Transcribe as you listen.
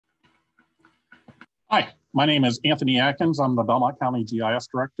Hi, my name is Anthony Atkins. I'm the Belmont County GIS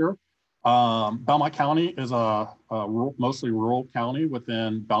Director. Belmont County is mostly rural county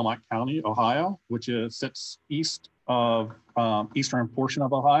within Belmont County, Ohio, which sits east of eastern portion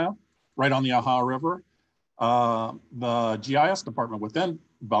of Ohio, right on the Ohio River. The GIS department within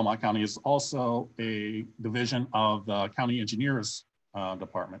Belmont County is also a division of the county engineers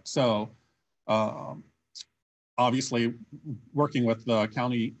department. So obviously working with the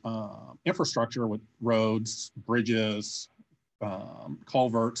county infrastructure with roads, bridges,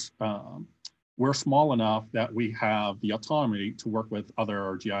 culverts, we're small enough that we have the autonomy to work with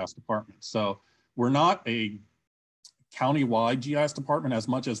other GIS departments. So we're not a county-wide GIS department as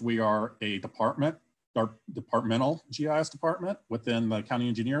much as we are a department, or departmental GIS department within the county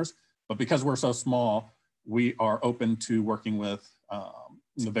engineers. But because we're so small, we are open to working with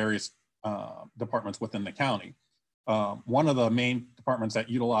the various departments within the county. One of the main departments that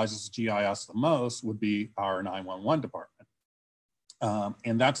utilizes GIS the most would be our 911 department.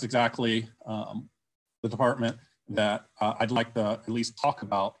 And that's exactly the department that I'd like to at least talk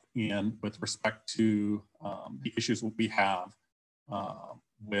about with respect to the issues we have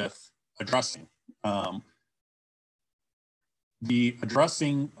with addressing. The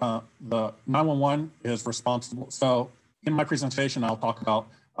 911 is responsible. So in my presentation, I'll talk about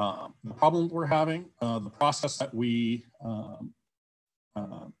the problem we're having, the process that we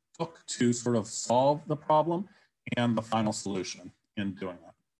took to sort of solve the problem, and the final solution in doing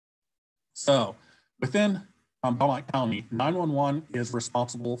that. So within Belmont County, 911 is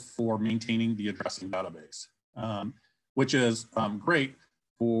responsible for maintaining the addressing database, which is great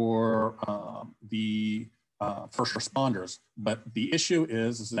for the first responders. But the issue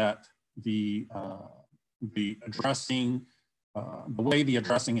is that the addressing, the way the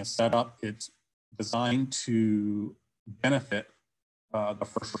addressing is set up, it's designed to benefit the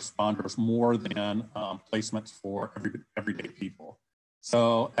first responders more than placements for everyday people.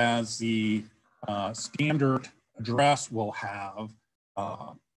 So as the standard address will have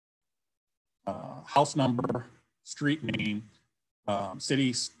house number, street name,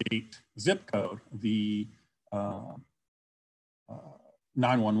 city, state, zip code, the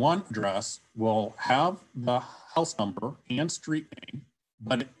 911 address will have the house number and street name,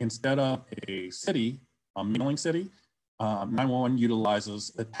 but instead of a city, a mailing city, 911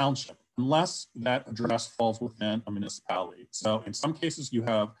 utilizes a township, unless that address falls within a municipality. So in some cases you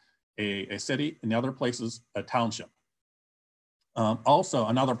have a city, in other places a township. Also,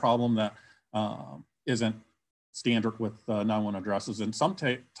 another problem that isn't standard with 911 addresses, in some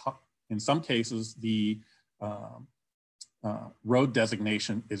cases the road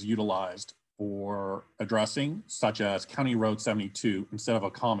designation is utilized for addressing, such as County Road 72 instead of a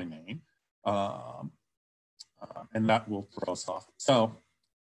common name, and that will throw us off. So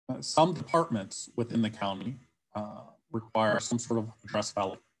some departments within the county require some sort of address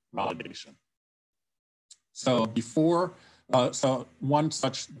validation. So so one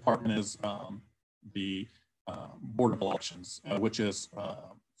such department is the Board of Elections, which is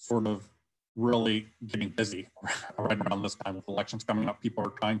sort of really getting busy right around this time with elections coming up. People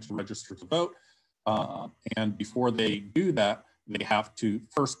are trying to register to vote. And before they do that, they have to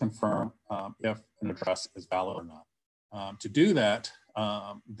first confirm if an address is valid or not. To do that,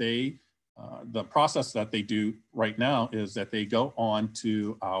 the process that they do right now is that they go on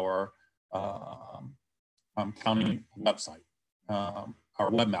to our county website, our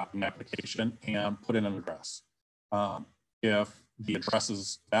web mapping application, and put in an address. If the address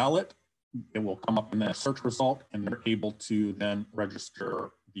is valid, it will come up in the search result, and they're able to then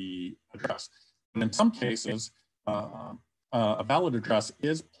register the address. And in some cases, a valid address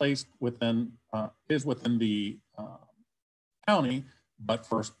is placed within the county, but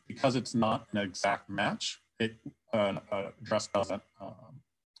first, because it's not an exact match, address doesn't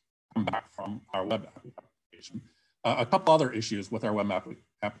come back from our web application. A couple other issues with our web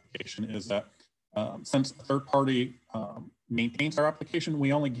application is that since a third party maintains our application,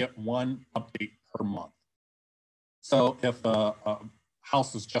 we only get one update per month. So if a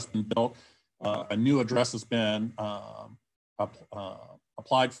house has just been built, a new address has been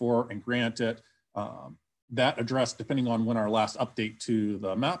applied for and granted, that address, depending on when our last update to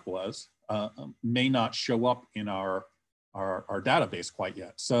the map was, may not show up in our database quite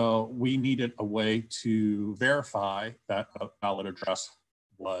yet. So we needed a way to verify that a valid address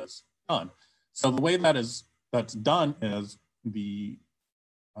was done. So the way that's done is the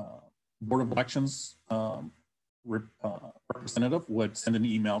Board of Elections representative would send an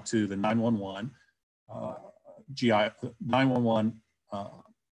email to the 911 director. 911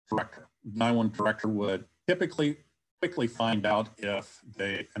 director would typically quickly find out if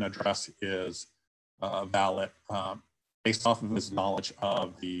an address is valid based off of his knowledge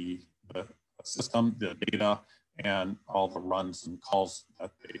of the system, the data, and all the runs and calls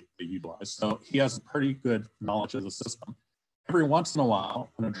that they utilize. So he has a pretty good knowledge of the system. Every once in a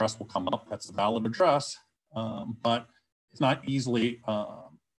while, an address will come up that's a valid address, but it's not easily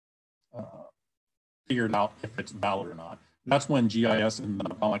figured out if it's valid or not. That's when GIS and the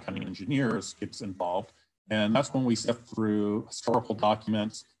Belmont County engineers gets involved. And that's when we sift through historical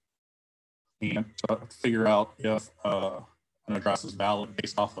documents and figure out if an address is valid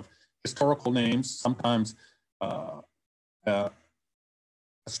based off of historical names. Sometimes a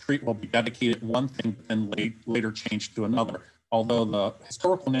street will be dedicated one thing, but then later changed to another. Although the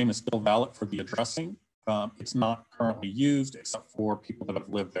historical name is still valid for the addressing, it's not currently used except for people that have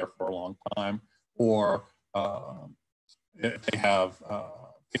lived there for a long time, or if they have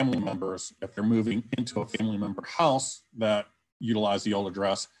family members, if they're moving into a family member house that utilize the old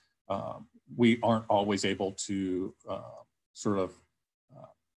address, we aren't always able to sort of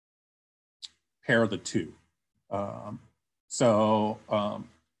pair the two.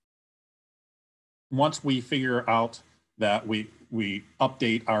 Once we figure out that we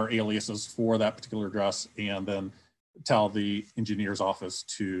update our aliases for that particular address and then tell the engineer's office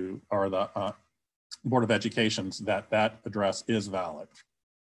or the Board of Education that that address is valid.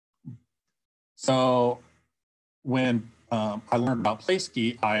 So when I learned about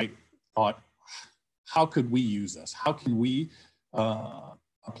Placekey, I thought, how could we use this? How can we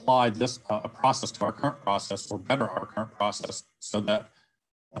apply this process to our current process, or better our current process, so that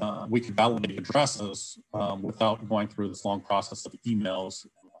we could validate addresses without going through this long process of emails.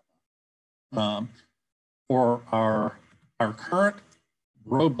 For our current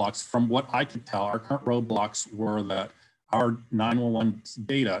roadblocks, from what I could tell, our current roadblocks were that our 911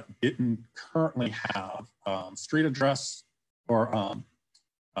 data didn't currently have street address or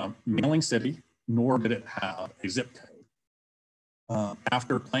mailing city, nor did it have a zip code.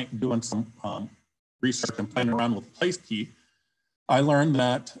 After doing some research and playing around with Placekey, I learned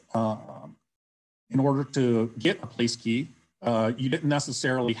that in order to get a Placekey, you didn't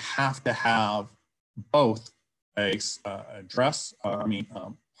necessarily have to have both a address,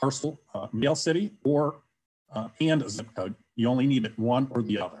 parcel, mail city, or and a zip code. You only needed one or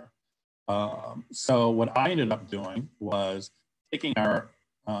the other. So what I ended up doing was taking our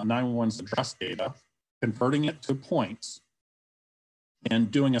 911's address data, converting it to points,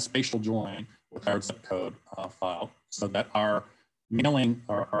 and doing a spatial join with our zip code file, so that our mailing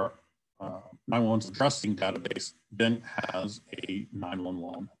our 911's addressing database then has a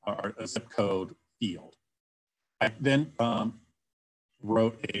 911 or a zip code field. I then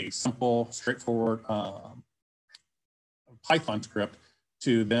wrote a simple, straightforward Python script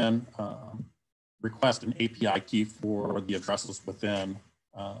to then request an API key for the addresses within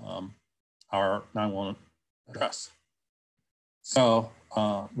our 911 address. So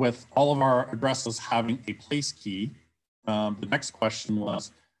with all of our addresses having a Placekey, the next question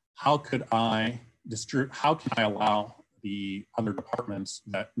was, how can I allow the other departments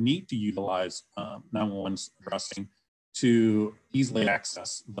that need to utilize 911's addressing to easily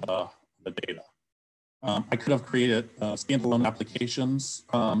access the data? I could have created standalone applications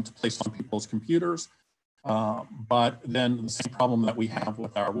to place on people's computers, but then the same problem that we have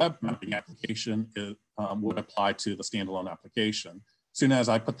with our web mapping application would apply to the standalone application. As soon as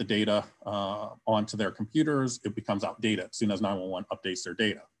I put the data onto their computers, it becomes outdated as soon as 911 updates their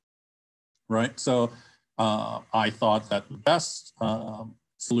data, right? So I thought that the best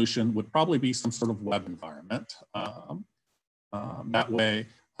solution would probably be some sort of web environment. That way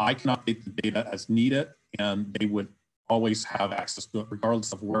I can update the data as needed, and they would always have access to it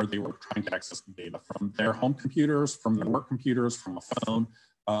regardless of where they were trying to access the data, from their home computers, from their work computers, from a phone.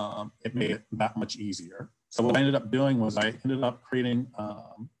 It made it that much easier. So what I ended up doing was I ended up creating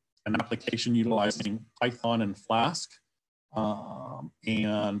an application utilizing Python and Flask.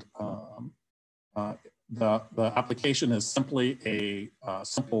 The application is simply a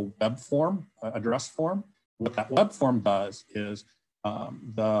simple web form, address form. What that web form does is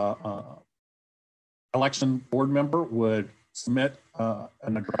the election board member would submit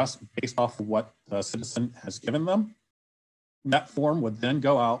an address based off of what the citizen has given them. That form would then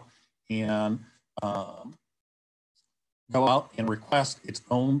go out and request its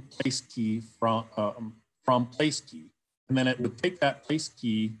own Placekey from Placekey, and then it would take that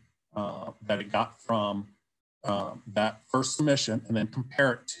Placekey that it got from that first submission and then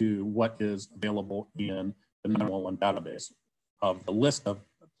compare it to what is available in the 911 database of the list of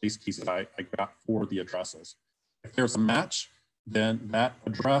Placekeys that I got for the addresses. If there's a match, then that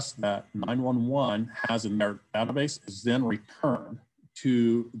address that 911 has in their database is then returned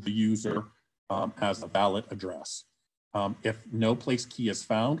to the user as a valid address. If no place key is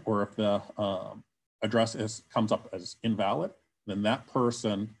found, or if the address comes up as invalid, then that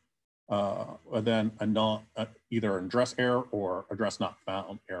person then either an address error or address not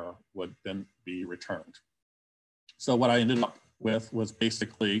found error would then be returned. So what I ended up with was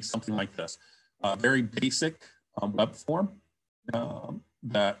basically something like this, a very basic web form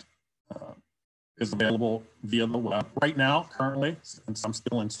that is available via the web. Right now, currently, since I'm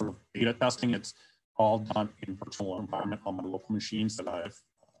still in sort of beta testing, it's all done in virtual environment on my local machines that I've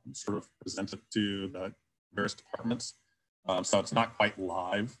sort of presented to the various departments. So it's not quite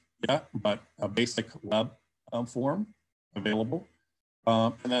live yet, but a basic web form available.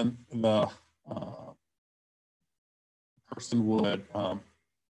 And then the person would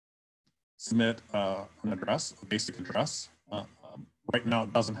submit an address, a basic address. Right now,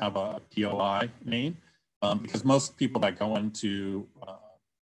 it doesn't have a POI name because most people that go into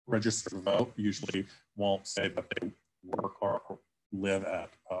register to vote usually won't say that they work or live at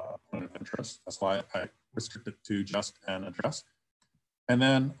a point of interest. That's why I restrict it to just an address. And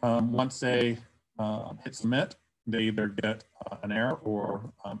then once they hit submit, they either get an error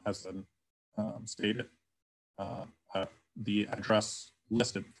or, as stated, the address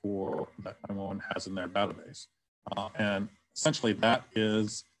listed for that 911 has in their database. And essentially that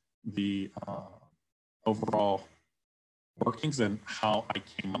is the overall workings and how I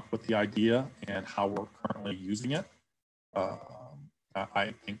came up with the idea and how we're currently using it.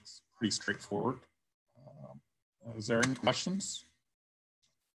 I think it's pretty straightforward. Is there any questions?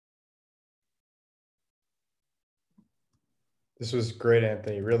 This was great,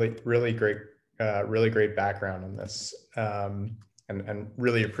 Anthony. Really great background on this, and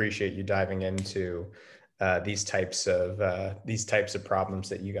really appreciate you diving into these types of problems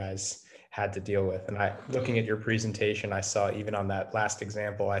that you guys had to deal with. And looking at your presentation, I saw even on that last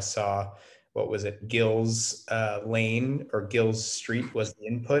example, I saw, what was it, Gill's Lane or Gill's Street was the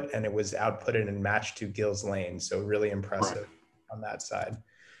input, and it was outputted and matched to Gill's Lane. So really impressive on that side.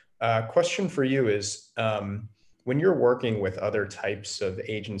 Question for you is, when you're working with other types of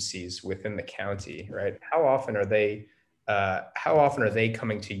agencies within the county, right? How often are they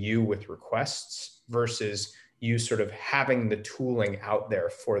coming to you with requests versus you sort of having the tooling out there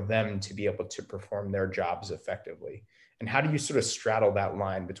for them to be able to perform their jobs effectively? And how do you sort of straddle that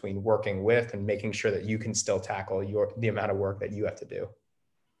line between working with and making sure that you can still tackle the amount of work that you have to do?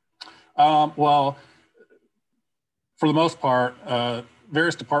 Well, for the most part,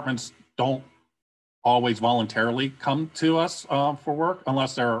 various departments don't always voluntarily come to us for work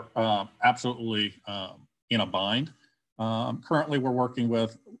unless they're absolutely in a bind. Currently, we're working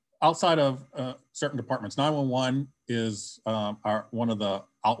with, outside of certain departments, 911 is one of the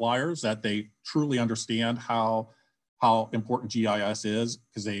outliers that they truly understand how important GIS is,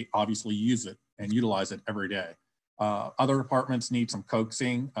 because they obviously use it and utilize it every day. Other departments need some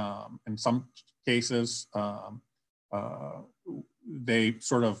coaxing. In some cases, they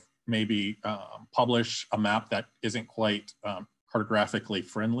sort of maybe publish a map that isn't quite cartographically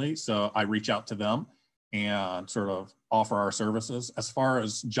friendly. So I reach out to them and sort of offer our services. As far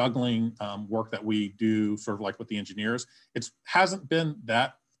as juggling work that we do sort of like with the engineers, it hasn't been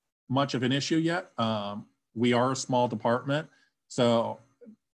that much of an issue yet. We are a small department, so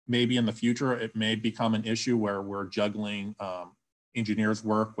maybe in the future it may become an issue where we're juggling engineers'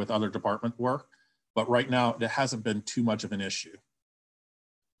 work with other department work. But right now, it hasn't been too much of an issue.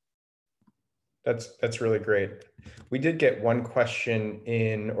 That's really great. We did get one question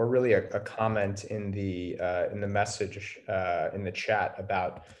in, or really a comment in the message in the chat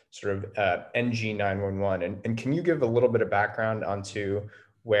about sort of NG 911. And can you give a little bit of background onto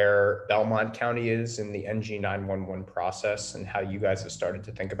where Belmont County is in the NG 911 process and how you guys have started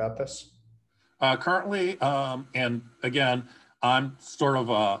to think about this? Currently, and again, I'm sort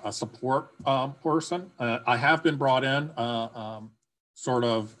of a support person. I have been brought in sort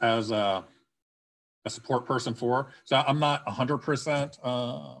of as a support person so I'm not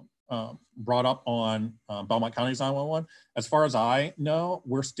 100% brought up on Belmont County's 911. As far as I know,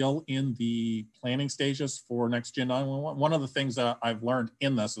 we're still in the planning stages for Next Gen 911. One of the things that I've learned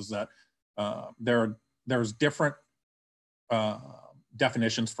in this is that there's different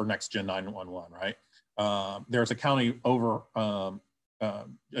definitions for Next Gen 911, right? There's a county over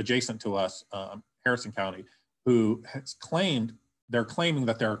adjacent to us, Harrison County, who has they're claiming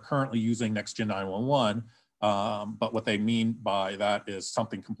that they're currently using Next Gen 911, but what they mean by that is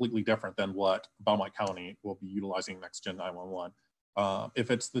something completely different than what Belmont County will be utilizing Next Gen 911. If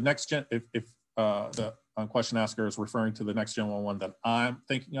it's the Next Gen, if the question asker is referring to the Next Gen 911 that I'm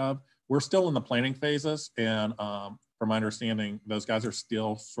thinking of, we're still in the planning phases, and from my understanding, those guys are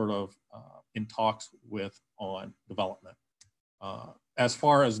still sort of in talks with on development. As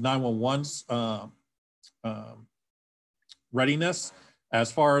far as 911's readiness,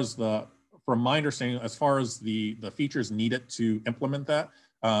 as far as from my understanding, as far as the features needed to implement that,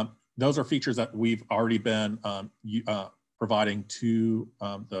 those are features that we've already been providing to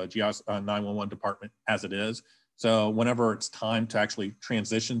the GIS 911 department as it is. So whenever it's time to actually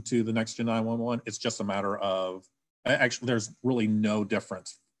transition to the next gen 911, it's just a matter of, actually there's really no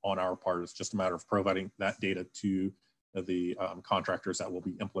difference on our part. It's just a matter of providing that data to the contractors that will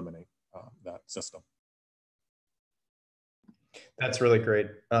be implementing that system. That's really great.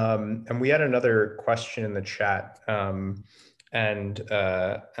 And we had another question in the chat, and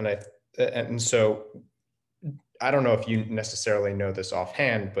so I don't know if you necessarily know this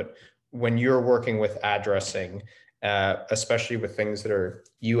offhand, but when you're working with addressing, especially with things that are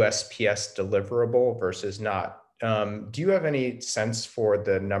USPS deliverable versus not, do you have any sense for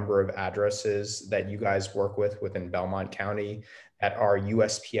the number of addresses that you guys work with within Belmont County that are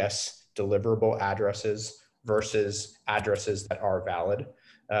USPS deliverable addresses versus addresses that are valid?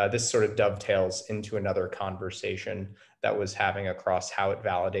 This sort of dovetails into another conversation that was having across how it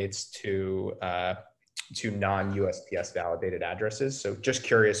validates to non-USPS validated addresses. So just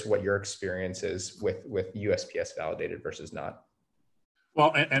curious what your experience is with USPS validated versus not.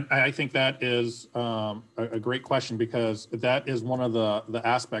 Well, and I think that is a great question, because that is one of the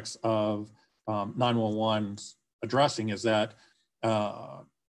aspects of 911's addressing, is that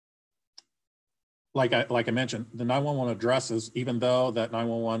like I mentioned, the 911 addresses, even though that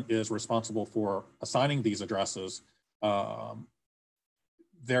 911 is responsible for assigning these addresses,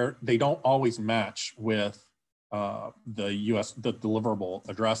 they don't always match with the deliverable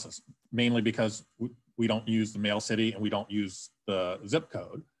addresses, mainly because we don't use the mail city and we don't use the zip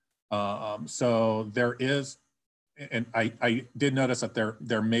code. So there is, and I did notice that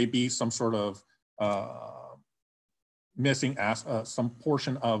there may be some sort of missing some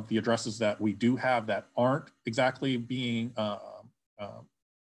portion of the addresses that we do have that aren't exactly being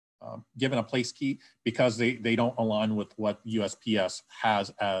given a place key, because they don't align with what USPS has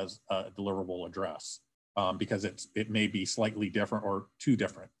as a deliverable address, because it may be slightly different or too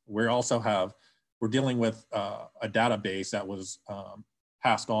different. We're dealing with a database that was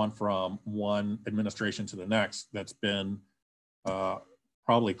passed on from one administration to the next that's been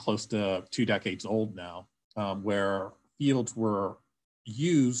probably close to 2 decades old now, where fields were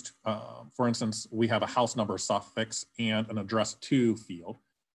used. For instance, we have a house number suffix and an address to field.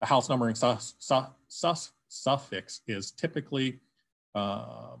 The house numbering suffix is typically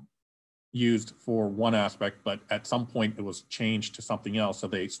used for one aspect, but at some point it was changed to something else. So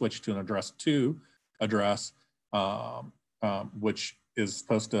they switched to an address to address, which is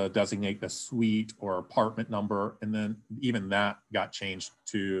supposed to designate the suite or apartment number. And then even that got changed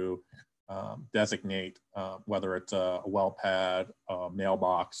to designate whether it's a well pad, a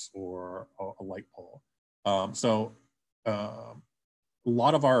mailbox, or a light pole. So a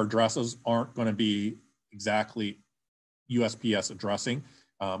lot of our addresses aren't going to be exactly USPS addressing.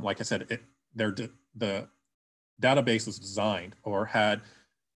 Like I said, the database is designed or had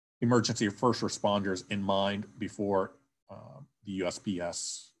emergency or first responders in mind before the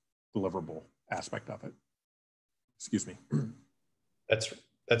USPS deliverable aspect of it. Excuse me.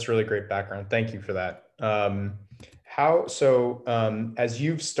 That's really great background. Thank you for that. As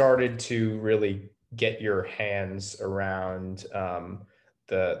you've started to really get your hands around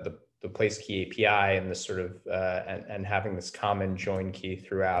the Placekey API and this sort of and having this common join key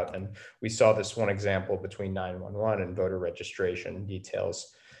throughout, and we saw this one example between 911 and voter registration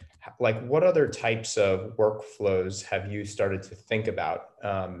details. Like, what other types of workflows have you started to think about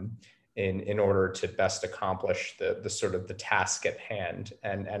in order to best accomplish the sort of the task at hand,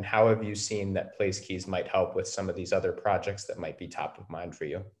 and how have you seen that Placekeys might help with some of these other projects that might be top of mind for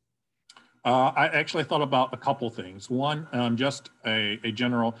you? I actually thought about a couple things. One, just a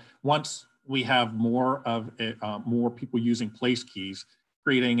general, once we have more people using Placekeys,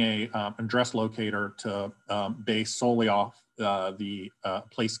 creating a address locator to base solely off the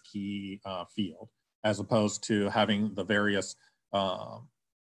Placekey field, as opposed to having the various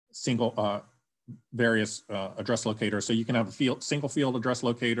address locators. So you can have a single field address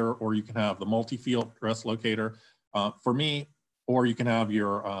locator, or you can have the multi-field address locator for me, or you can have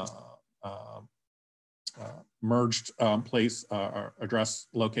your merged place address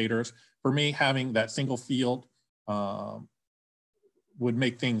locators. For me, having that single field would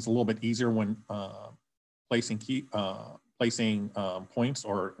make things a little bit easier when placing points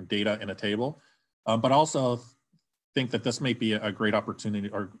or data in a table, but also think that this may be a great opportunity,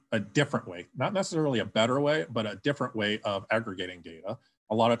 or a different way, not necessarily a better way, but a different way of aggregating data.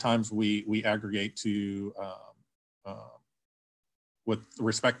 a lot of times we aggregate to, with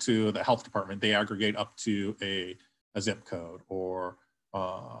respect to the health department, they aggregate up to a zip code or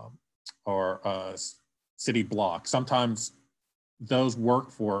a city block. Sometimes those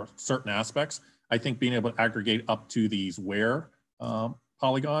work for certain aspects. I think being able to aggregate up to these where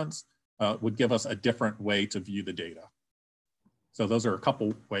polygons would give us a different way to view the data. So those are a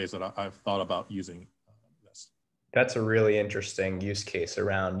couple ways that I've thought about using this. That's a really interesting use case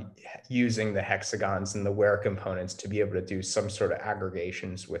around using the hexagons and the where components to be able to do some sort of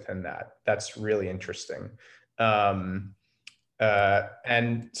aggregations within that. That's really interesting. And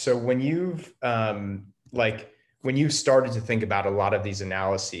so when you've when you started to think about a lot of these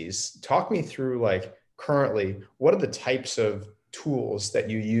analyses, talk me through like currently, what are the types of tools that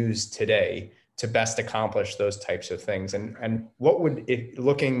you use today to best accomplish those types of things? And what would, if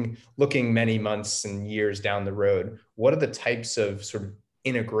looking many months and years down the road, what are the types of sort of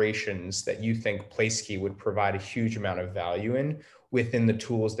integrations that you think Placekey would provide a huge amount of value in within the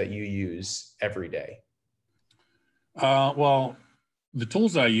tools that you use every day? Well, the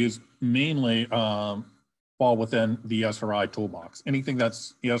tools that I use mainly fall within the ESRI toolbox. Anything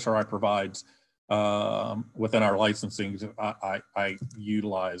that's ESRI provides within our licensing, I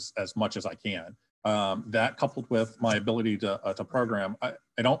utilize as much as I can. That coupled with my ability to program, I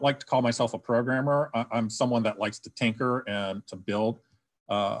don't like to call myself a programmer. I'm someone that likes to tinker and to build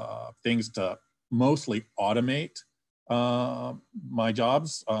things to mostly automate my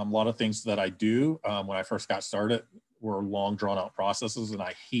jobs. A lot of things that I do when I first got started were long drawn out processes, and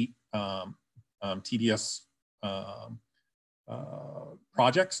I hate tedious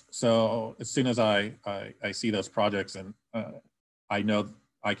projects. So as soon as I see those projects and I know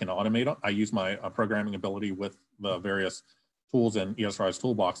I can automate them, I use my programming ability with the various tools in ESRI's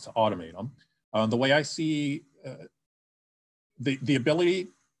toolbox to automate them. The way I see the ability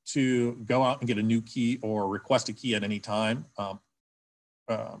to go out and get a new key or request a key at any time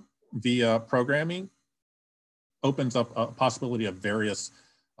via programming opens up a possibility of various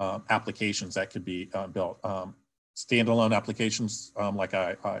applications that could be built. Standalone applications like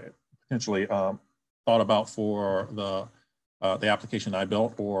I potentially thought about for the application I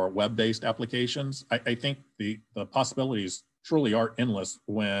built, or web-based applications. I think the possibilities truly are endless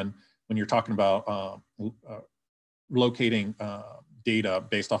when you're talking about locating data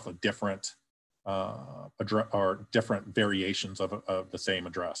based off of different or different variations of the same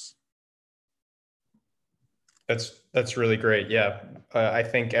address. That's really great. Yeah, I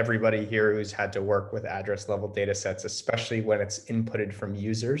think everybody here who's had to work with address level data sets, especially when it's inputted from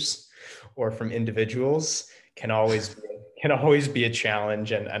users or from individuals, can always be a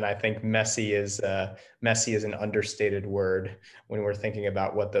challenge. And I think messy is an understated word when we're thinking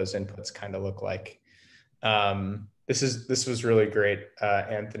about what those inputs kind of look like. This was really great,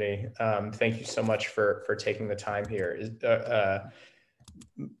 Anthony. Thank you so much for taking the time here.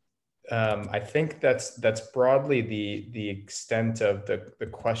 I think that's broadly the extent of the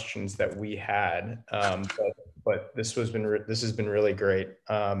questions that we had. But this has been really great.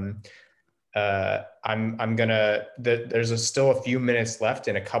 There's still a few minutes left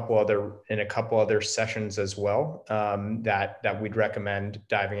in a couple other sessions as well that we'd recommend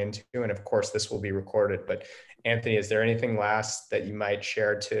diving into, and of course this will be recorded. But Anthony, is there anything last that you might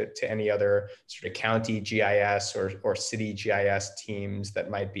share to any other sort of county GIS or city GIS teams that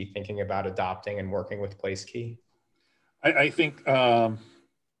might be thinking about adopting and working with Placekey? I think at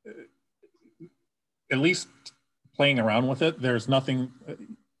least playing around with it, there's nothing.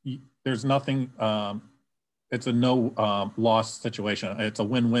 It's a no loss situation. It's a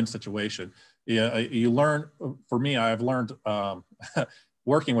win-win situation. Yeah, you learn. For me, I've learned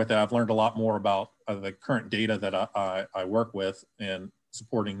working with it. I've learned a lot more about the current data that I work with in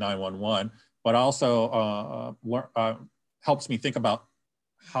supporting 911, but also helps me think about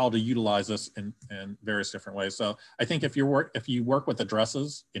how to utilize this in various different ways. So I think if you work with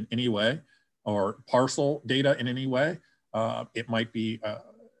addresses in any way or parcel data in any way, it might be.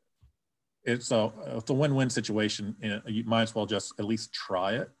 It's a win-win situation. You might as well just at least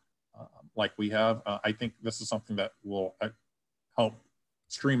try it like we have. I think this is something that will help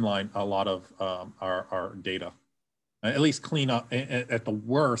streamline a lot of our data. At least clean up, at the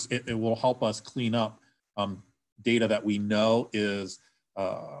worst, it will help us clean up data that we know is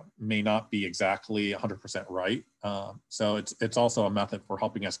may not be exactly 100% right. So it's also a method for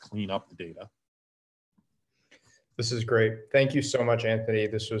helping us clean up the data. This is great. Thank you so much, Anthony.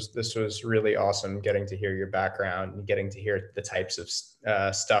 This was really awesome getting to hear your background and getting to hear the types of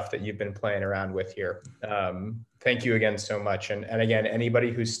stuff that you've been playing around with here. Thank you again so much. And again,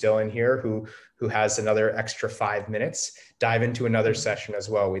 anybody who's still in here who has another extra 5 minutes, dive into another session as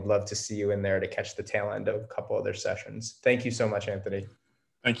well. We'd love to see you in there to catch the tail end of a couple other sessions. Thank you so much, Anthony.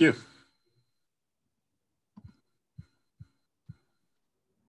 Thank you.